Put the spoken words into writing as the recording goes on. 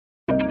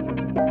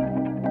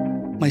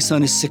My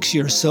son is 6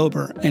 years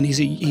sober, and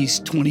he's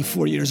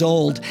 24 years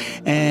old.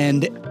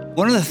 And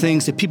one of the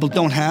things that people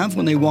don't have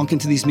when they walk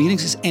into these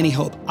meetings is any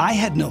hope. I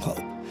had no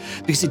hope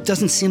because it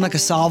doesn't seem like a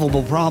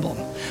solvable problem,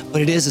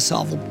 but it is a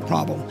solvable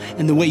problem.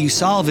 And the way you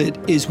solve it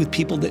is with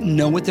people that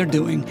know what they're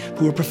doing,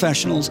 who are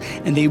professionals,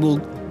 and they will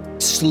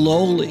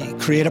slowly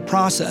create a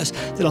process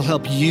that'll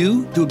help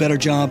you do a better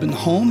job in the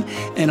home,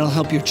 and it'll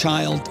help your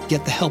child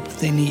get the help that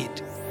they need.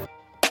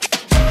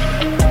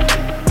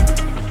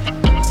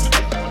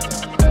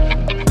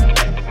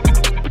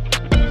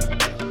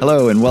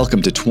 Hello and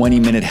welcome to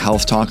 20-Minute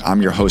Health Talk.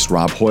 I'm your host,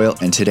 Rob Hoyle,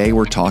 and today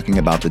we're talking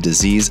about the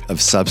disease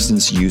of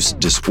substance use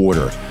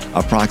disorder.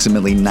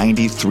 Approximately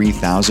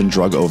 93,000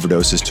 drug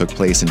overdoses took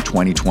place in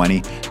 2020.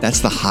 That's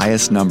the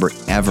highest number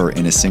ever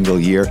in a single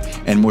year,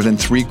 and more than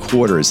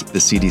 3/4, the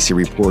CDC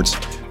reports,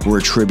 were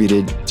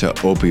attributed to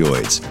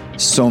opioids.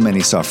 So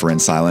many suffer in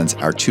silence.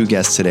 Our two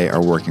guests today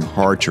are working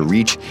hard to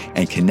reach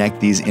and connect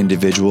these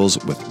individuals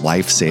with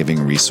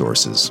life-saving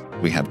resources.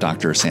 We have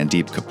Dr.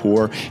 Sandeep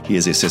Kapoor. He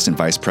is the Assistant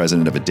Vice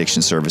President of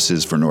Addiction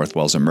Services for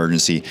Northwell's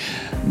Emergency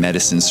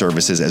Medicine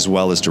Services, as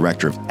well as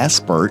Director of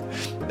SBIRT.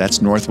 That's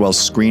Northwell's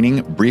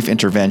Screening, Brief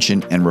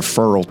Intervention, and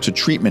Referral to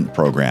Treatment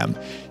Program.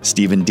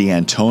 Stephen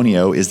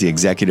D'Antonio is the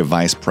Executive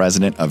Vice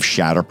President of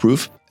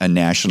Shatterproof, a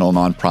national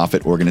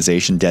nonprofit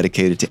organization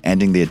dedicated to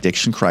ending the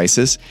addiction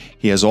crisis.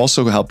 He has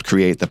also helped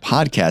create the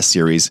podcast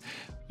series,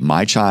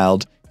 My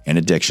Child and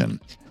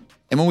Addiction.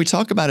 And when we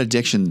talk about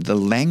addiction, the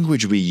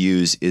language we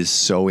use is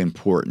so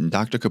important.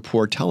 Dr.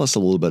 Kapoor, tell us a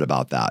little bit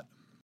about that.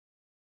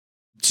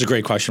 It's a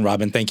great question,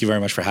 Robin. Thank you very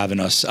much for having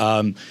us.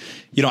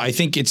 I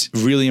think it's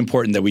really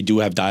important that we do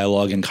have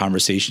dialogue and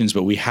conversations,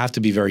 but we have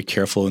to be very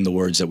careful in the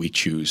words that we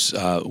choose.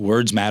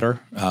 Words matter.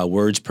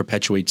 Words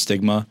perpetuate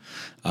stigma.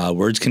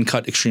 Words can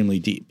cut extremely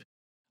deep.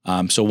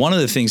 So one of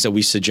the things that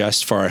we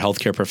suggest for our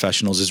healthcare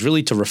professionals is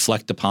really to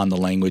reflect upon the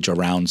language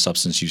around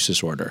substance use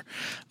disorder.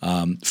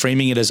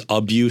 Framing it as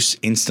abuse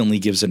instantly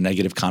gives a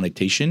negative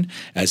connotation,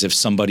 as if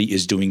somebody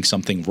is doing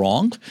something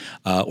wrong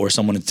or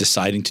someone is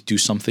deciding to do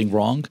something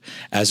wrong,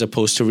 as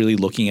opposed to really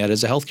looking at it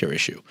as a healthcare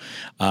issue.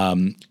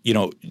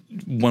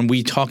 When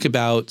we talk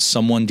about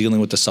someone dealing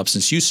with a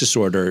substance use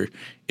disorder,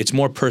 it's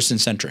more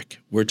person-centric.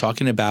 We're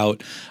talking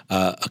about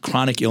a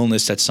chronic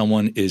illness that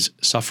someone is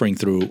suffering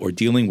through or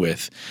dealing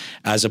with,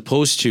 as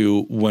opposed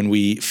to when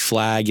we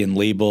flag and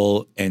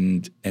label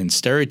and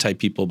stereotype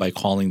people by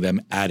calling them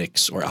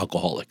addicts or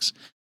alcoholics.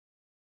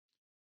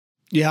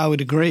 Yeah, I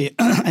would agree.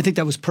 I think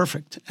that was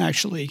perfect,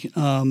 actually,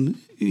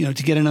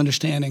 to get an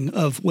understanding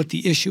of what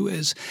the issue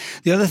is.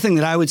 The other thing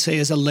that I would say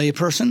as a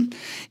layperson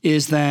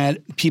is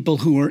that people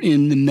who are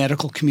in the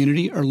medical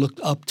community are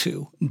looked up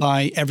to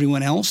by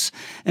everyone else.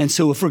 And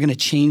so if we're going to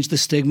change the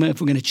stigma,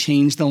 if we're going to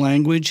change the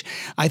language,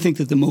 I think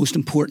that the most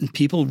important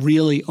people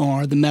really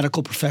are the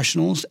medical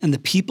professionals and the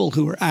people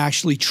who are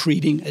actually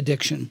treating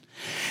addiction.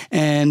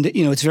 And,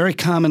 it's very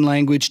common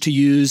language to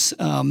use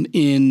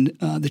in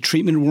the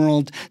treatment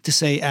world to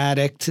say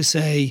addict, to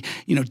say,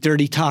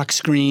 dirty talk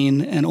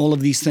screen, and all of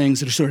these things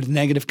that are sort of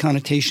negative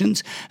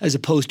connotations, as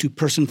opposed to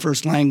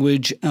person-first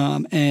language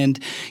and,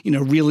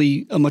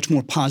 really a much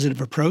more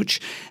positive approach.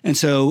 And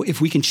so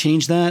if we can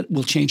change that,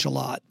 we'll change a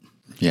lot.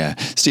 Yeah.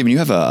 Stephen, you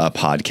have a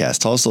podcast.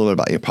 Tell us a little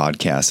bit about your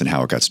podcast and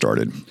how it got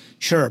started.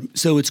 Sure.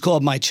 So it's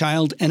called My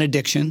Child and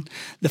Addiction.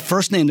 The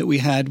first name that we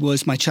had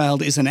was My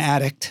Child is an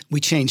Addict. We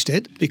changed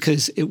it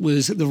because it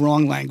was the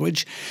wrong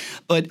language.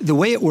 But the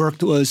way it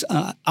worked was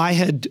I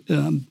had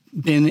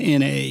been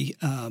in a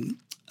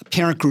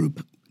parent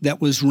group that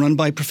was run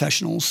by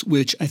professionals,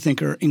 which I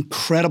think are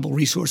incredible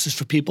resources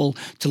for people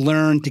to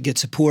learn, to get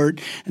support,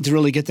 and to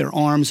really get their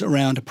arms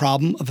around a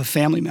problem of a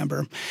family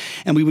member.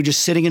 And we were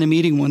just sitting in a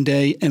meeting one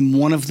day, and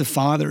one of the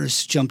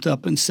fathers jumped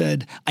up and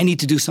said, I need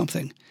to do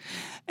something.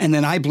 And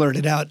then I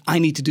blurted out, I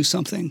need to do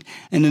something.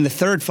 And then the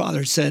third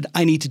father said,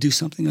 I need to do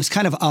something. It was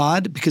kind of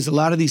odd because a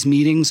lot of these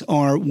meetings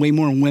are way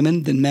more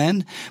women than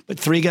men. But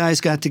three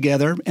guys got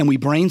together and we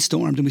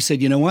brainstormed and we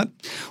said, you know what?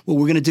 What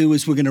we're going to do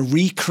is we're going to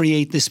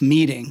recreate this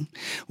meeting.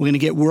 We're going to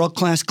get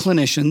world-class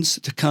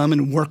clinicians to come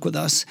and work with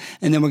us.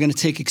 And then we're going to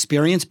take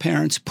experienced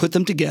parents, put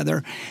them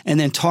together, and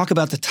then talk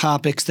about the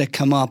topics that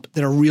come up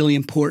that are really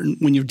important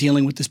when you're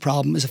dealing with this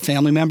problem as a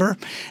family member.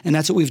 And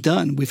that's what we've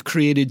done. We've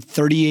created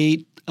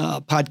 38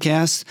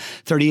 podcasts,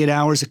 38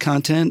 hours of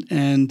content,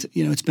 and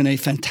it's been a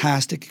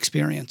fantastic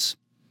experience.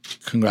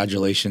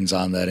 Congratulations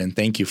on that, and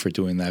thank you for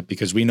doing that,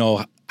 because we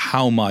know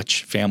how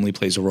much family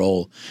plays a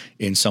role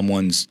in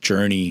someone's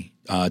journey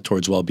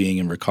towards well-being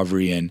and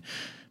recovery. And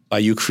by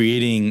you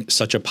creating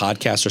such a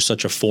podcast or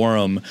such a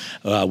forum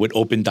with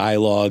open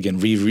dialogue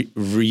and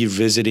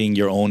revisiting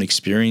your own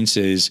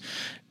experiences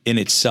in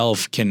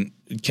itself can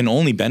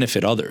only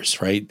benefit others,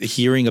 right?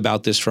 Hearing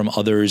about this from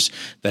others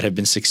that have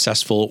been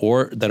successful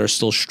or that are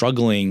still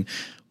struggling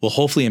will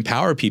hopefully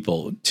empower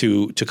people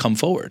to come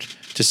forward,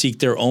 to seek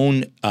their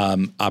own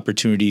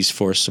opportunities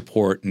for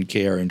support and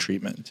care and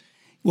treatment.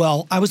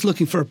 Well, I was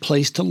looking for a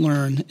place to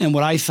learn, and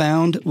what I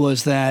found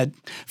was that,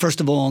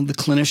 first of all, the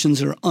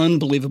clinicians are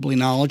unbelievably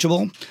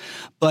knowledgeable,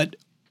 but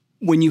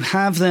when you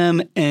have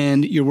them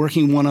and you're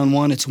working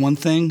one-on-one, it's one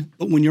thing.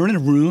 But when you're in a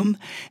room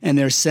and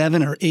there's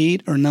 7 or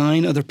 8 or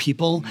 9 other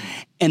people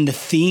and the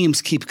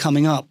themes keep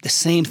coming up, the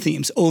same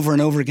themes over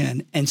and over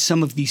again, and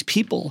some of these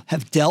people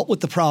have dealt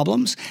with the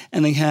problems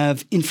and they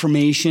have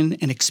information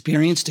and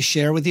experience to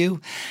share with you,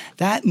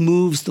 that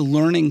moves the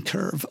learning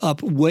curve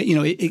up.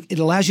 It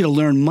allows you to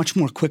learn much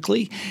more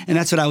quickly, and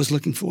that's what I was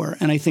looking for.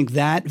 And I think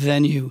that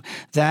venue,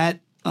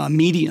 that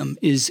medium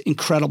is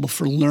incredible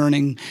for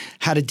learning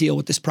how to deal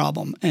with this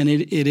problem. And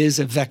it is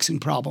a vexing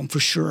problem for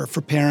sure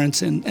for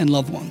parents and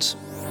loved ones.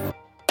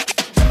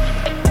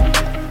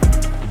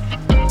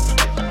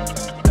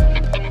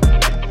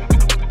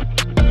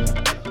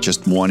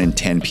 Just 1 in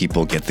 10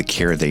 people get the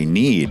care they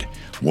need.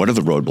 What are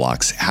the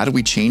roadblocks? How do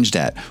we change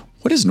that?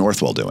 What is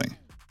Northwell doing?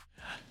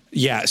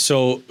 Yeah.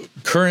 So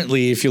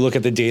currently, if you look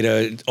at the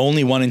data,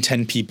 only 1 in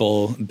 10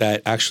 people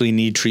that actually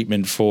need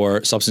treatment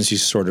for substance use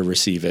disorder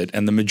receive it.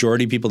 And the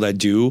majority of people that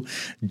do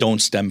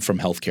don't stem from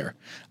healthcare.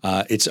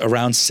 It's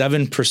around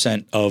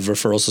 7% of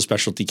referrals to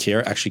specialty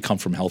care actually come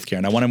from healthcare.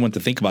 And I want everyone to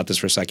think about this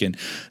for a second.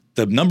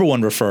 The number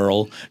one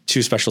referral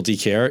to specialty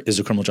care is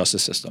the criminal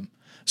justice system.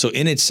 So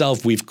in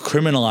itself, we've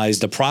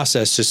criminalized the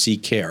process to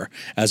seek care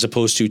as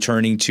opposed to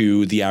turning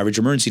to the average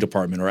emergency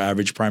department or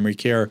average primary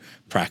care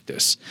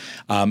practice.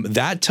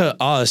 That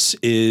to us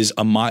is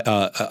a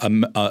marker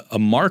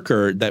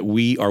that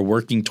we are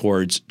working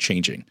towards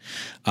changing.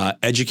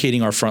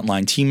 Educating our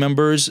frontline team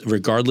members,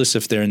 regardless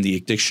if they're in the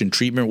addiction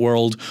treatment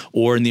world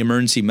or in the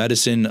emergency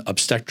medicine,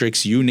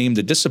 obstetrics, you name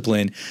the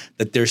discipline,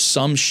 that there's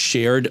some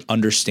shared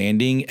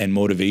understanding and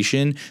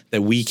motivation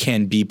that we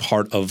can be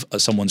part of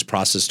someone's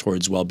process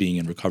towards well-being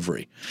and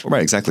recovery.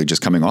 Right, exactly.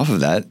 Just coming off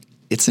of that,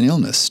 it's an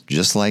illness,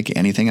 just like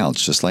anything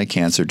else, just like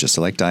cancer, just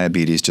like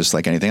diabetes, just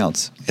like anything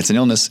else. It's an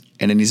illness,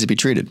 and it needs to be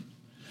treated.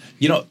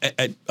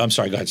 I'm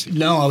sorry, go ahead, Steve.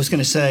 No, I was going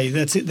to say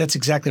that's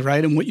exactly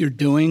right. And what you're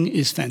doing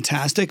is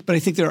fantastic. But I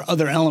think there are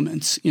other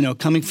elements,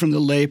 coming from the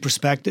lay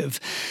perspective.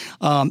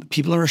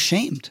 People are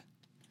ashamed.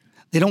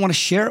 They don't want to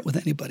share it with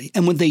anybody.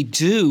 And when they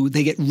do,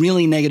 they get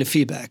really negative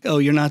feedback. Oh,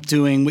 you're not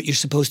doing what you're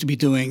supposed to be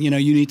doing. You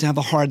need to have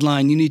a hard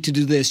line. You need to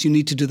do this. You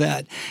need to do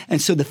that.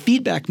 And so the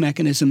feedback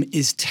mechanism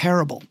is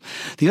terrible.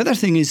 The other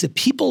thing is that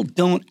people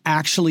don't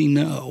actually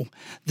know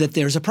that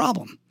there's a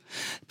problem.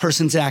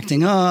 Person's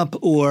acting up,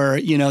 or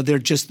they're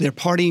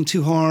partying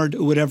too hard,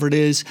 or whatever it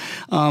is.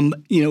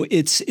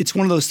 It's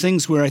one of those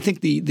things where I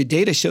think the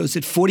data shows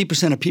that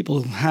 40% of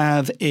people who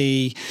have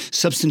a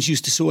substance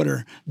use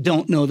disorder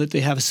don't know that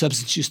they have a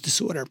substance use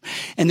disorder,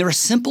 and there are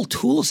simple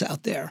tools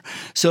out there.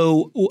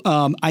 So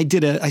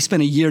I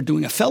spent a year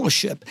doing a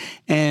fellowship,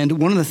 and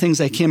one of the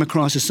things I came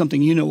across is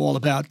something you know all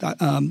about,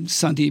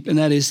 Sandeep, and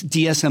that is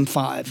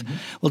DSM-5. Mm-hmm.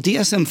 Well,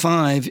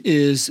 DSM-5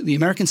 is the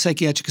American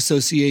Psychiatric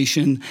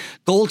Association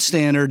gold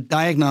standard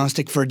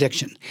diagnostic for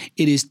addiction.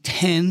 It is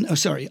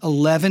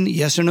 11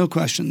 yes or no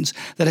questions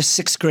that a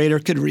 6th grader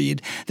could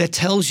read that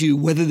tells you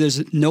whether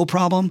there's no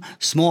problem,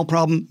 small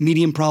problem,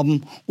 medium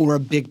problem, or a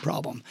big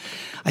problem.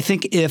 I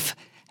think if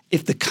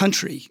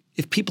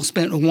people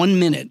spent 1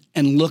 minute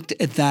and looked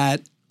at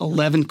that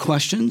 11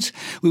 questions,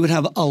 we would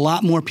have a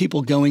lot more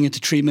people going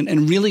into treatment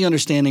and really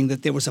understanding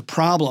that there was a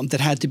problem that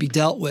had to be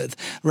dealt with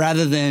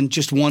rather than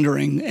just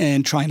wondering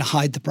and trying to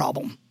hide the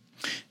problem.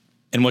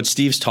 And what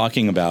Steve's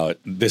talking about,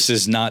 this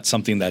is not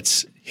something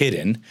that's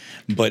hidden,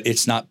 but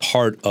it's not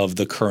part of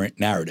the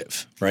current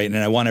narrative, right? And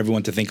I want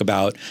everyone to think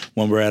about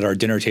when we're at our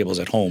dinner tables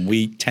at home,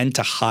 we tend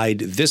to hide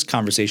this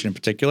conversation in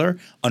particular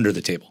under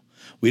the table.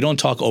 We don't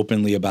talk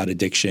openly about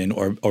addiction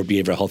or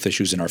behavioral health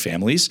issues in our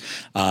families.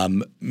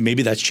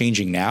 Maybe that's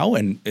changing now,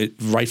 and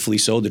rightfully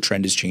so, the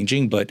trend is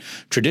changing. But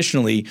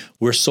traditionally,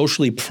 we're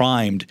socially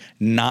primed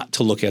not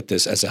to look at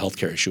this as a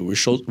healthcare issue.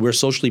 We're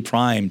socially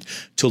primed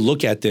to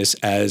look at this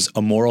as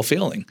a moral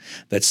failing,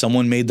 that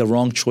someone made the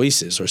wrong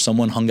choices or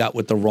someone hung out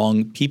with the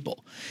wrong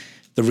people.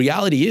 The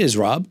reality is,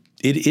 Rob,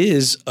 it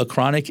is a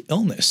chronic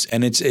illness,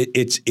 and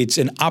it's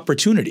an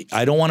opportunity.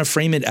 I don't want to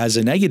frame it as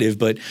a negative,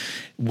 but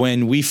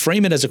when we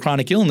frame it as a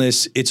chronic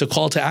illness, it's a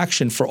call to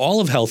action for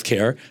all of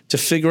healthcare to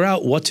figure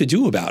out what to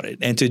do about it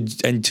and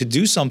to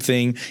do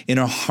something in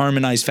a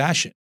harmonized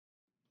fashion.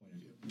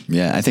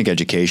 Yeah, I think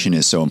education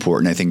is so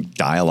important. I think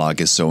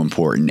dialogue is so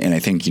important. And I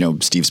think,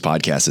 Steve's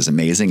podcast is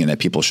amazing and that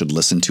people should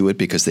listen to it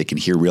because they can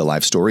hear real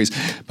life stories.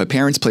 But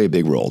parents play a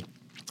big role.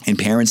 And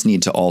parents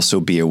need to also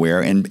be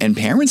aware, and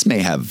parents may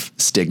have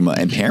stigma,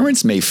 and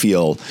parents may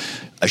feel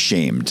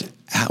ashamed.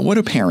 What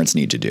do parents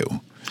need to do?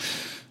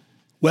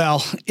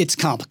 Well, it's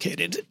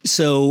complicated.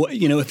 So,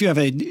 if you have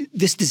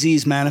this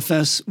disease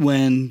manifests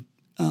when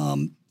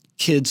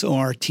kids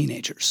are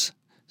teenagers.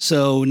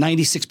 So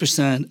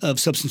 96% of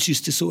substance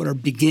use disorder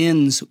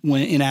begins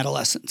in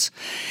adolescence.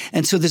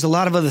 And so there's a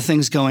lot of other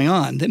things going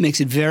on that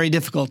makes it very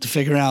difficult to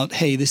figure out,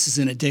 hey, this is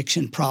an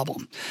addiction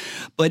problem.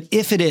 But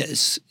if it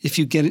is, if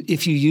you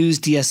use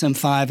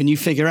DSM-5 and you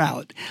figure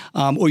out,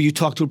 or you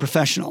talk to a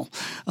professional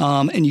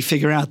and you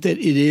figure out that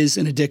it is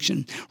an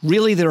addiction,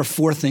 really there are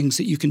 4 things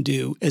that you can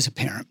do as a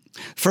parent.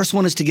 First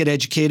one is to get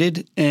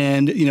educated,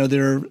 and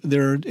there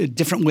are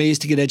different ways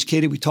to get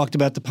educated. We talked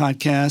about the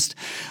podcast.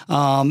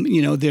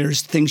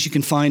 There's things you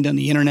can find on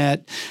the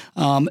internet.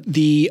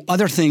 The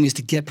other thing is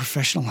to get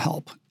professional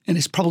help. And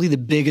it's probably the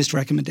biggest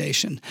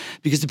recommendation,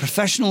 because the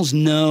professionals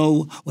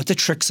know what the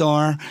tricks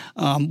are,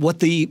 what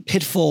the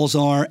pitfalls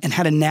are, and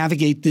how to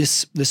navigate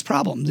this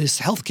problem,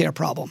 this healthcare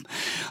problem.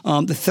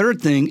 The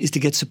third thing is to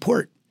get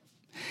support.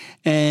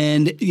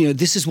 And,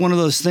 this is one of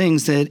those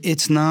things that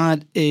it's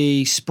not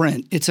a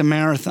sprint, it's a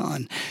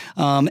marathon.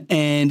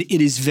 And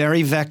it is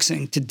very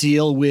vexing to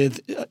deal with,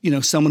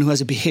 someone who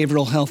has a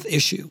behavioral health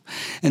issue.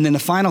 And then the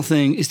final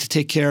thing is to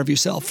take care of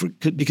yourself,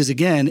 because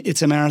again,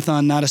 it's a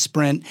marathon, not a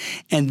sprint.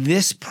 And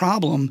this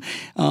problem,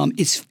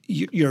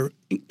 you're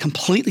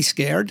completely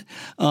scared.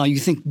 You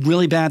think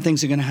really bad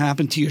things are going to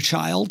happen to your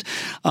child.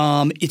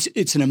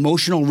 It's an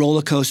emotional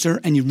roller coaster,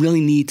 and you really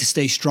need to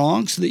stay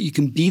strong so that you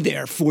can be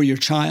there for your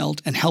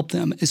child and help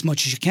them as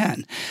much as you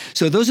can.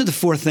 So those are the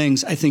 4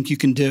 things I think you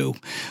can do.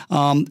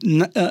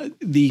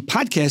 The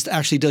podcast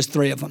actually does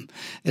 3 of them.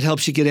 It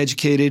helps you get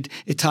educated.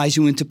 It ties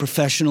you into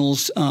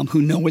professionals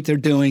who know what they're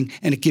doing,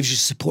 and it gives you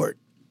support.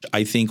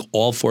 I think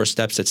all 4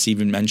 steps that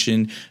Stephen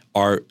mentioned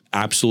are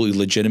absolutely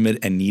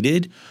legitimate and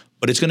needed,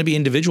 but it's going to be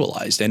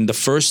individualized. And the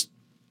first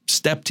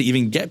step to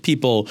even get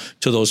people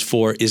to those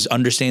 4 is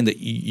understand that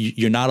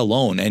you're not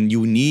alone, and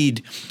you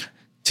need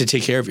to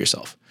take care of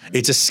yourself.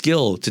 It's a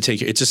skill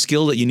it's a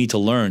skill that you need to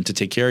learn to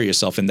take care of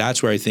yourself. And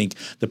that's where I think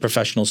the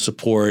professional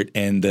support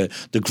and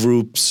the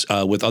groups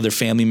with other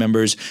family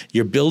members,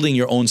 you're building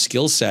your own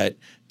skill set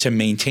to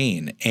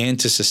maintain and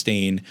to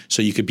sustain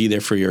so you could be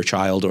there for your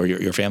child or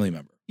your family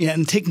member. Yeah,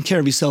 and taking care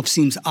of yourself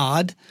seems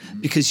odd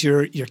because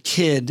your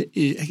kid,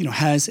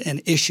 has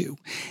an issue,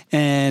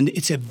 and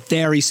it's a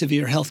very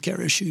severe healthcare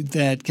issue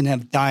that can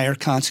have dire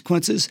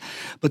consequences.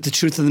 But the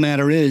truth of the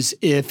matter is,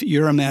 if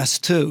you're a mess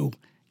too,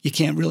 you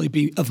can't really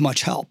be of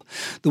much help.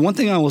 The one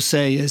thing I will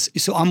say is,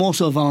 so I'm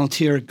also a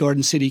volunteer at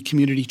Garden City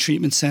Community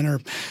Treatment Center.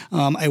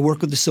 I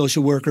work with the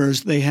social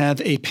workers. They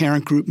have a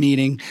parent group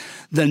meeting.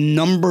 The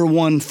number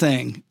one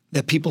thing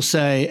that people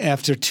say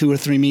after 2 or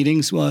 3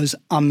 meetings was,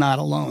 I'm not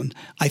alone.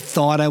 I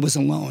thought I was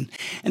alone.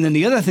 And then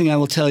the other thing I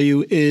will tell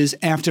you is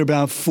after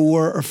about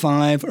 4 or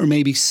 5 or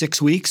maybe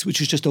 6 weeks, which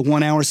is just a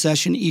 1-hour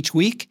session each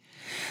week,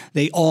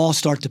 they all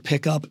start to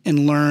pick up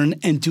and learn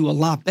and do a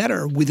lot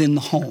better within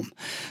the home.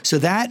 So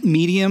that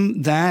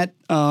medium, that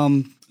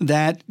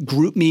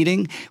group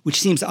meeting,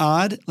 which seems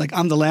odd, like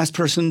I'm the last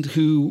person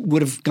who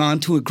would have gone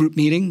to a group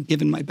meeting,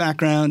 given my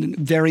background, and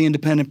very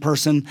independent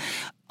person,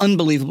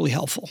 unbelievably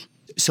helpful.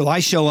 So I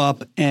show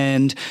up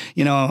and,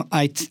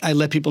 I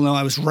let people know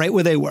I was right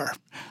where they were,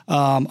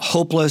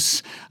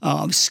 hopeless,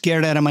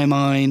 scared out of my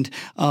mind,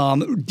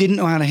 didn't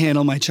know how to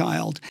handle my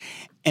child.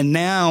 And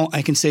now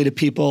I can say to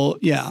people,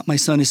 yeah, my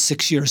son is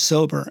 6 years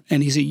sober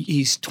and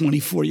he's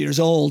 24 years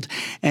old,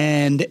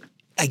 and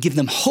I give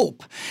them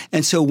hope.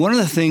 And so one of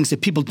the things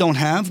that people don't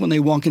have when they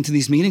walk into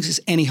these meetings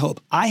is any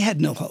hope. I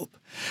had no hope,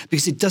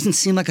 because it doesn't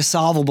seem like a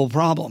solvable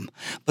problem,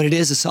 but it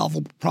is a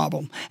solvable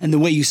problem. And the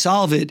way you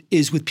solve it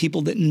is with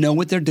people that know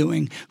what they're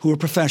doing, who are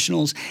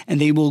professionals, and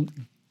they will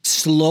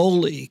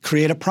slowly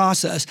create a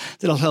process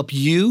that'll help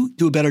you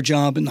do a better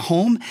job in the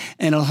home,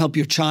 and it'll help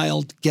your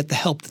child get the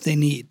help that they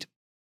need.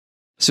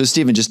 So,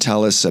 Stephen, just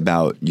tell us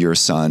about your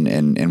son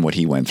and what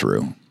he went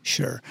through.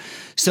 Sure.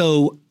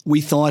 So we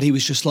thought he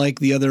was just like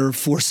the other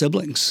 4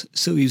 siblings.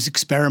 So he was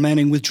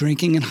experimenting with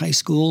drinking in high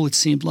school. It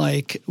seemed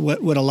like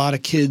what a lot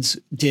of kids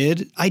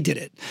did. I did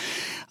it.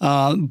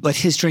 But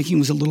his drinking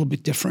was a little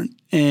bit different,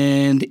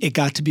 and it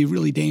got to be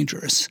really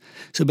dangerous.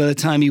 So by the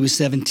time he was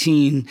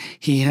 17,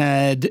 he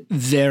had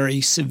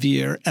very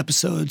severe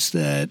episodes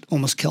that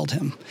almost killed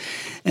him.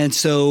 And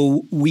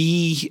so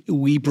we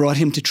brought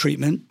him to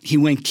treatment. He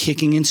went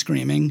kicking and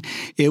screaming.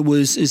 It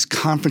was as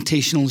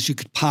confrontational as you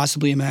could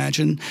possibly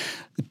imagine.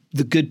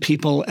 The good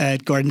people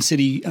at Garden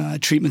City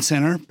Treatment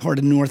Center, part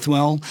of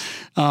Northwell,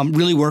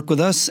 really worked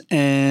with us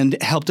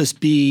and helped us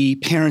be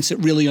parents that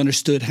really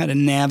understood how to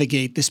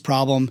navigate this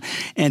problem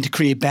and to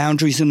create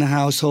boundaries in the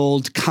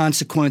household,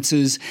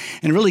 consequences,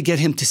 and really get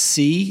him to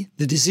see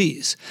the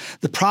disease.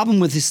 The problem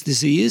with this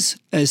disease,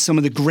 as some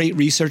of the great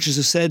researchers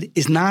have said,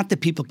 is not that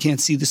people can't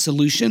see the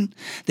solution.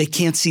 They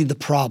can't see the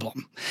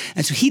problem.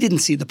 And so he didn't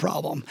see the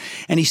problem.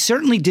 And he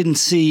certainly didn't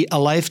see a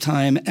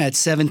lifetime at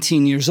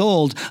 17 years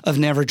old of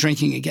never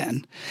drinking again.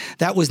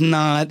 That was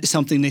not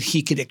something that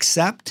he could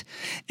accept.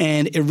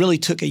 And it really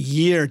took a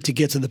year to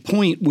get to the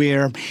point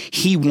where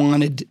he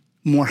wanted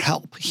more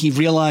help. He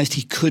realized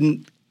he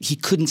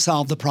couldn't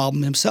solve the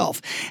problem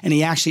himself. And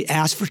he actually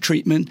asked for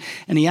treatment,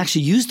 and he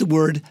actually used the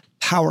word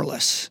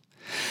powerless.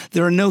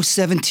 There are no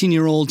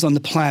 17-year-olds on the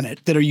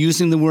planet that are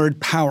using the word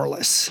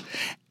powerless.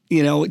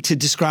 to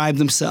describe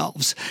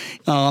themselves,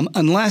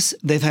 unless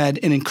they've had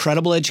an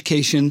incredible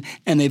education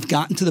and they've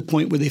gotten to the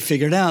point where they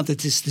figured out that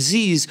this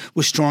disease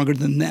was stronger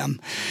than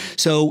them.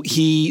 So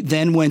he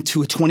then went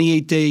to a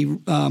 28-day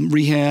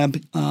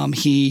rehab.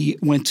 He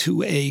went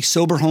to a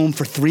sober home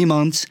for 3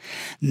 months,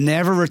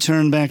 never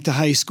returned back to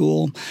high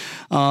school,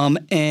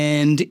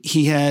 and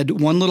he had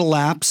one little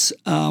lapse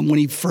when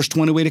he first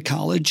went away to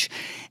college.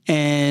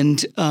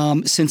 And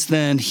since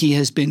then, he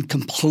has been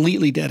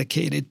completely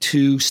dedicated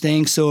to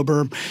staying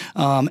sober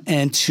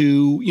and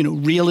to,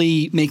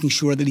 really making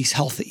sure that he's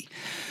healthy.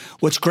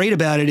 What's great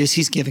about it is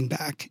he's giving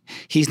back.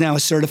 He's now a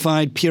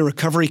certified peer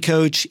recovery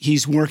coach.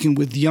 He's working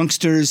with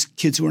youngsters,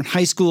 kids who are in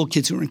high school,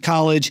 kids who are in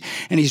college,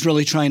 and he's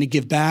really trying to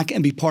give back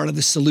and be part of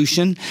the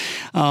solution.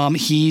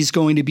 He's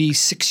going to be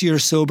 6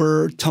 years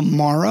sober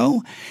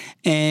tomorrow,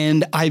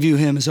 and I view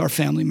him as our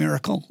family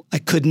miracle. I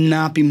could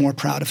not be more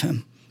proud of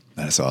him.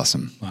 That is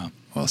awesome. Wow.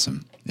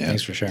 Awesome. Yeah.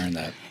 Thanks for sharing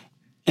that.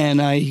 And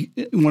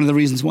one of the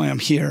reasons why I'm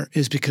here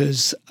is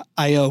because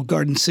I owe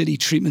Garden City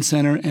Treatment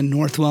Center and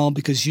Northwell,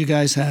 because you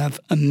guys have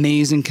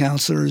amazing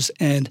counselors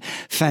and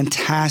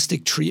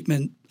fantastic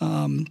treatment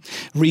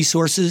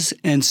resources.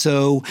 And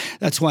so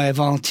that's why I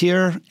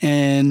volunteer.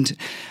 And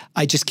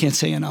I just can't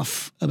say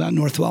enough about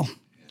Northwell.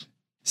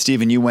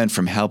 Stephen, you went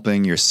from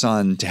helping your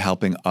son to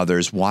helping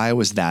others. Why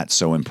was that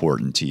so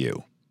important to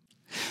you?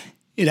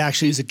 It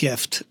actually is a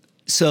gift.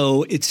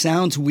 So it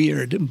sounds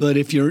weird, but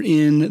if you're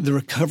in the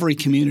recovery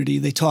community,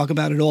 they talk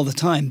about it all the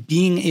time.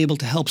 Being able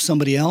to help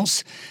somebody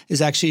else is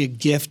actually a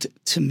gift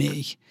to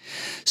me.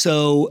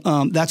 So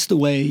that's the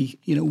way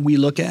we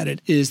look at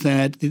it, is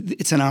that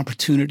it's an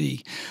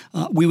opportunity.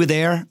 We were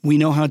there. We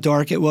know how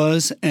dark it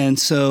was. And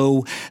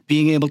so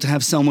being able to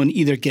have someone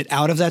either get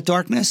out of that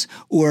darkness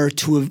or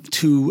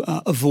to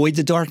avoid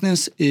the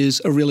darkness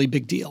is a really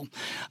big deal.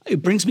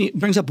 It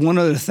brings up one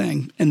other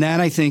thing, and that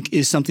I think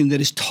is something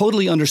that is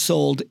totally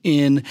undersold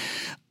in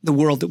the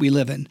world that we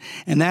live in,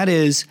 and that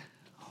is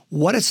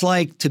what it's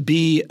like to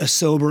be a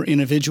sober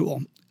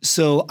individual.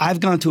 So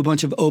I've gone to a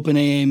bunch of open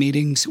AA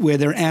meetings where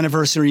they're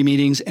anniversary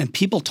meetings, and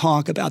people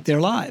talk about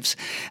their lives.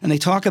 And they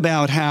talk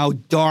about how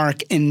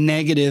dark and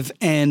negative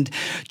and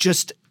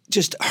just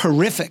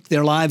horrific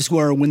their lives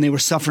were when they were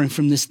suffering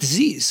from this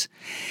disease.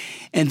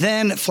 And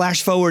then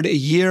flash forward a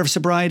year of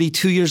sobriety,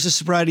 2 years of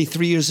sobriety,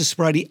 3 years of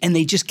sobriety, and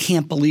they just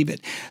can't believe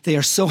it. They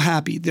are so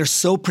happy. They're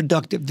so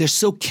productive. They're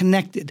so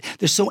connected.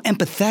 They're so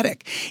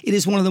empathetic. It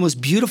is one of the most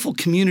beautiful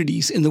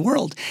communities in the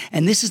world.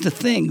 And this is the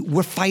thing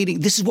we're fighting.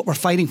 This is what we're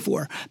fighting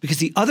for, because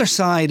the other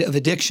side of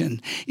addiction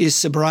is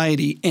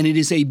sobriety, and it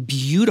is a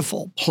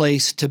beautiful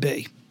place to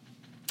be.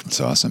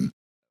 That's awesome.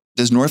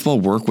 Does Northwell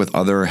work with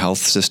other health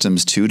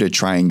systems too to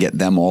try and get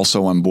them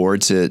also on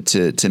board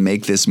to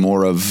make this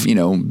more of,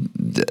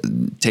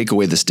 take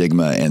away the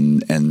stigma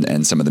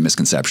and some of the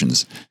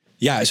misconceptions?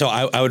 Yeah, so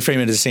I would frame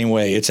it the same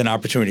way. It's an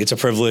opportunity. It's a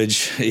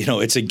privilege.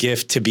 It's a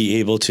gift to be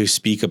able to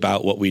speak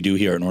about what we do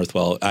here at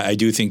Northwell. I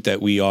do think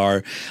that we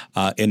are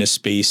in a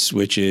space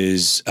which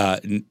is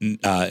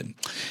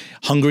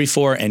hungry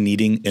for and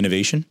needing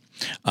innovation.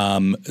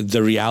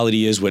 The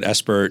reality is with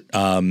Espert,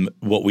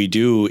 what we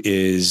do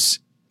is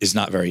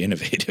not very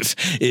innovative.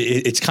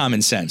 It's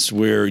common sense.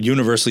 We're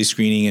universally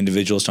screening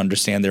individuals to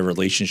understand their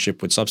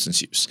relationship with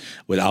substance use,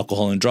 with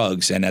alcohol and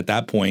drugs. And at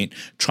that point,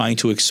 trying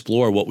to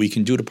explore what we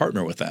can do to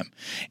partner with them.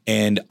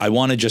 And I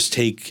want to just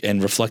take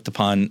and reflect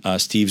upon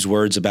Steve's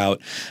words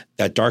about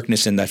that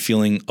darkness and that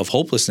feeling of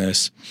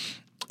hopelessness.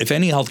 If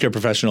any healthcare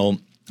professional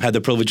had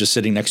the privilege of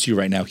sitting next to you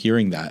right now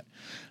hearing that,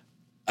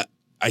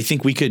 I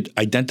think we could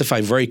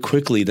identify very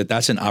quickly that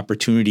that's an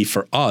opportunity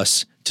for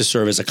us to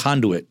serve as a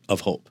conduit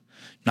of hope.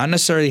 Not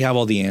necessarily have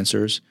all the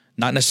answers,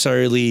 not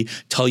necessarily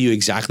tell you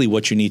exactly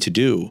what you need to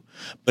do,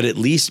 but at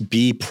least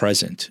be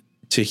present,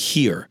 to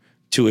hear,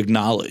 to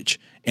acknowledge,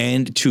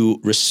 and to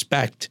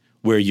respect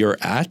where you're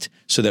at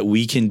so that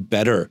we can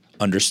better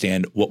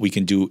understand what we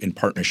can do in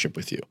partnership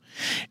with you.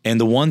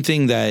 And the one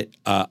thing that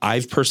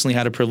I've personally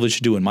had a privilege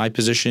to do in my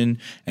position,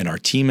 and our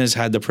team has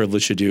had the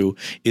privilege to do,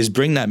 is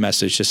bring that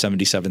message to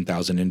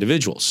 77,000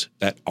 individuals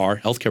that are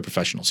healthcare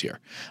professionals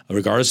here.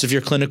 Regardless if you're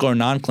clinical or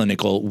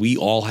non-clinical, we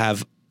all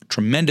have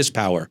tremendous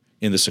power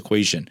in this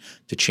equation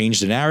to change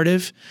the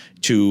narrative,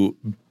 to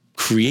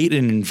create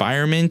an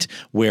environment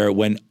where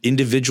when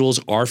individuals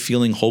are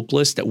feeling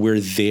hopeless, that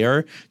we're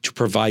there to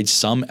provide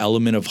some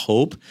element of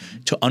hope,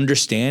 to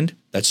understand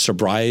that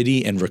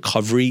sobriety and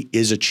recovery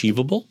is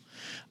achievable,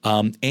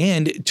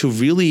 and to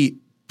really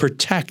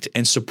protect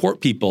and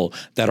support people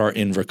that are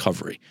in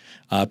recovery.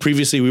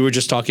 Previously, we were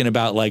just talking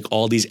about like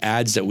all these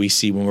ads that we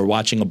see when we're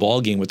watching a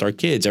ball game with our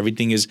kids.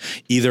 Everything is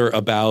either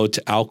about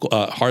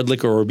hard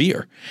liquor or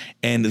beer.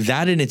 And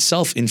that in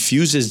itself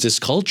infuses this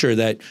culture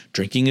that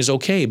drinking is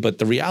okay. But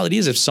the reality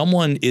is if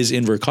someone is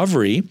in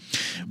recovery,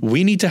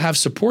 we need to have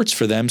supports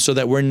for them so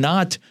that we're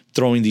not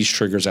throwing these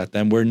triggers at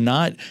them. We're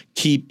not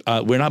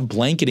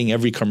blanketing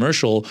every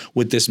commercial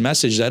with this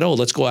message that, oh,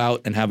 let's go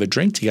out and have a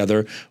drink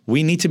together.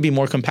 We need to be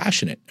more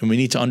compassionate, and we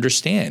need to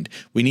understand.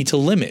 We need to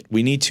limit.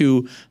 We need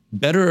to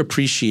better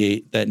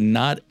appreciate that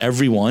not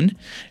everyone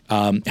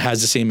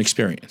has the same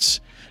experience.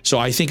 So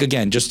I think,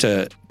 again, just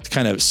to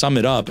kind of sum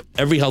it up,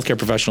 every healthcare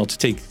professional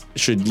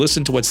should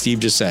listen to what Steve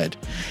just said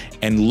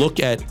and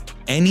look at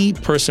any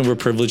person we're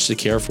privileged to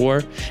care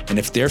for. And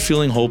if they're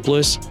feeling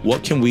hopeless,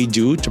 what can we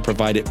do to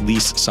provide at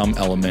least some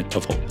element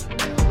of hope?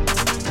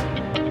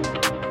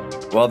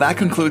 Well, that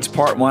concludes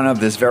part one of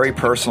this very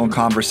personal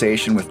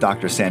conversation with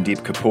Dr.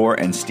 Sandeep Kapoor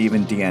and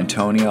Stephen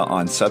D'Antonia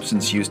on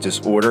substance use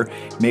disorder.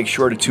 Make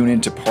sure to tune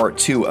in to part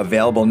two,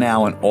 available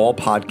now on all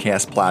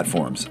podcast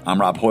platforms. I'm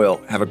Rob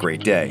Hoyle. Have a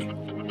great day.